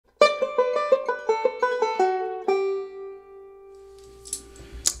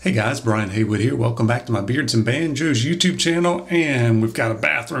Hey guys, Brian Haywood here. Welcome back to my Beards and Banjos YouTube channel, and we've got a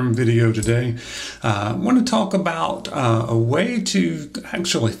bathroom video today. I want to talk about a way to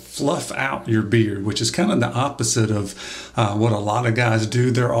actually fluff out your beard, which is kind of the opposite of what a lot of guys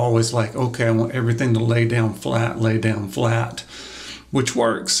do. They're always like, okay, I want everything to lay down flat, which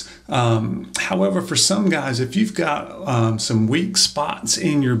works. However, for some guys, if you've got some weak spots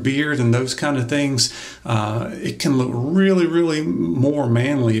in your beard and those kind of things, it can look really more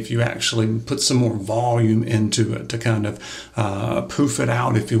manly if you actually put some more volume into it to kind of poof it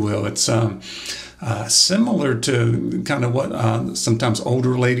out, if you will. It's similar to kind of what sometimes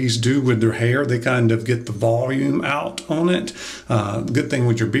older ladies do with their hair. They kind of get the volume out on it. The good thing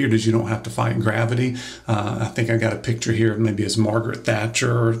with your beard is you don't have to fight gravity. I think I got a picture here of maybe as Margaret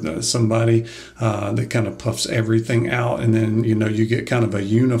Thatcher or somebody that kind of puffs everything out, and then you get kind of a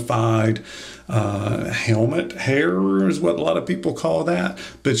unified helmet hair is what a lot of people call that,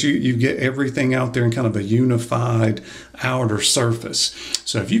 but you get everything out there in kind of a unified outer surface.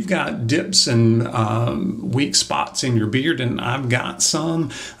 So if you've got dips and weak spots in your beard, and I've got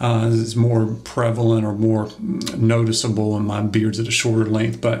some, it's more prevalent or more noticeable in my beards at a shorter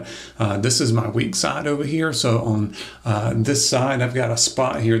length, but this is my weak side over here. So on this side, I've got a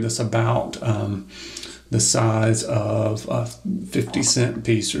spot here that's about the size of a 50-cent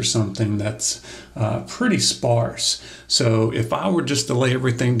piece or something. That's pretty sparse. So if I were just to lay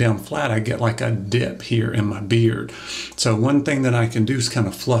everything down flat, I get like a dip here in my beard. So one thing that I can do is kind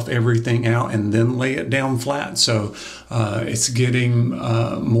of fluff everything out and then lay it down flat. So it's getting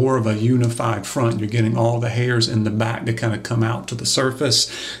more of a unified front. You're getting all the hairs in the back to kind of come out to the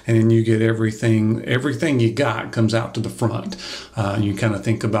surface, and then you get everything you got comes out to the front. You kind of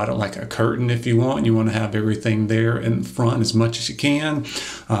think about it like a curtain if you want. You want to have everything there in front as much as you can,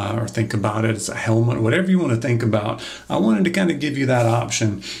 or think about it as a helmet, whatever you want to think about. I wanted to kind of give you that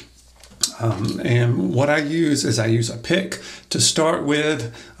option. And what I use is I use a pick to start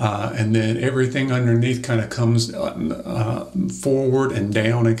with, and then everything underneath kind of comes forward and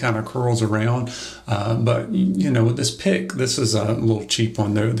down and kind of curls around. But with this pick, this is a little cheap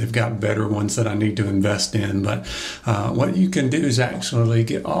one. They've got better ones that I need to invest in. But what you can do is actually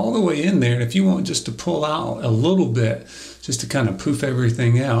get all the way in there. And if you want just to pull out a little bit, just to kind of poof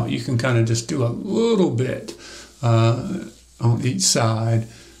everything out, you can kind of just do a little bit on each side.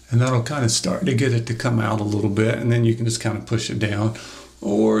 And that'll kind of start to get it to come out a little bit, and then you can just kind of push it down,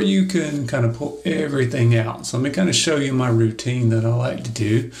 or you can kind of pull everything out. So let me kind of show you my routine that I like to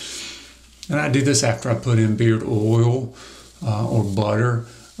do. And I do this after I put in beard oil or butter.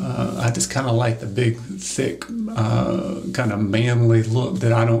 I just kind of like the big, thick, kind of manly look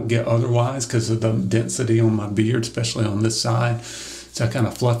that I don't get otherwise because of the density on my beard, especially on this side. So I kind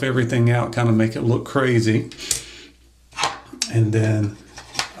of fluff everything out, kind of make it look crazy. And then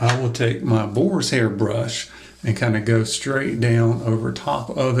I will take my boar's hair brush and kind of go straight down over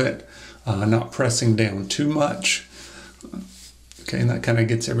top of it, not pressing down too much. Okay, and that kind of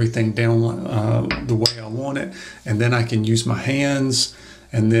gets everything down the way I want it. And then I can use my hands.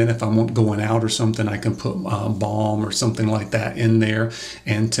 And then if I want going out or something, I can put balm or something like that in there.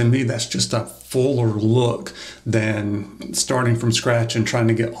 And to me, that's just a fuller look than starting from scratch and trying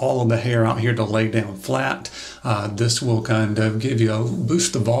to get all of the hair out here to lay down flat. This will kind of give you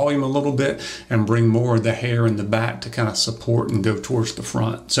boost the volume a little bit and bring more of the hair in the back to kind of support and go towards the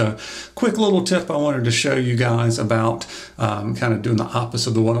front. So quick little tip I wanted to show you guys about kind of doing the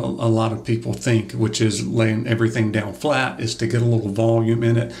opposite of what a lot of people think, which is laying everything down flat, is to get a little volume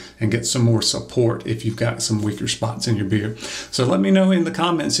in it and get some more support if you've got some weaker spots in your beard. So let me know in the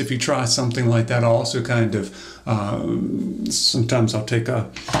comments if you try something like that. I'll also kind of sometimes I'll take I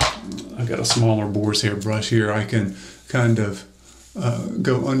got a smaller boar's hair brush here. I can kind of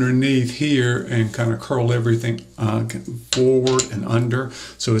go underneath here and kind of curl everything forward and under,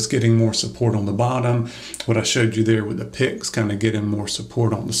 so it's getting more support on the bottom. What I showed you there with the picks, kind of getting more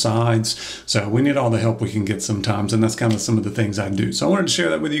support on the sides. So we need all the help we can get sometimes, and that's kind of some of the things I do. So I wanted to share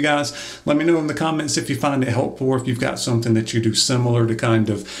that with you guys. Let me know in the comments if you find it helpful, or if you've got something that you do similar to kind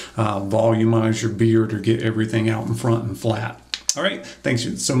of volumize your beard or get everything out in front and flat. All right, thanks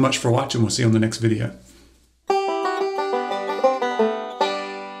so much for watching. We'll see you on the next video.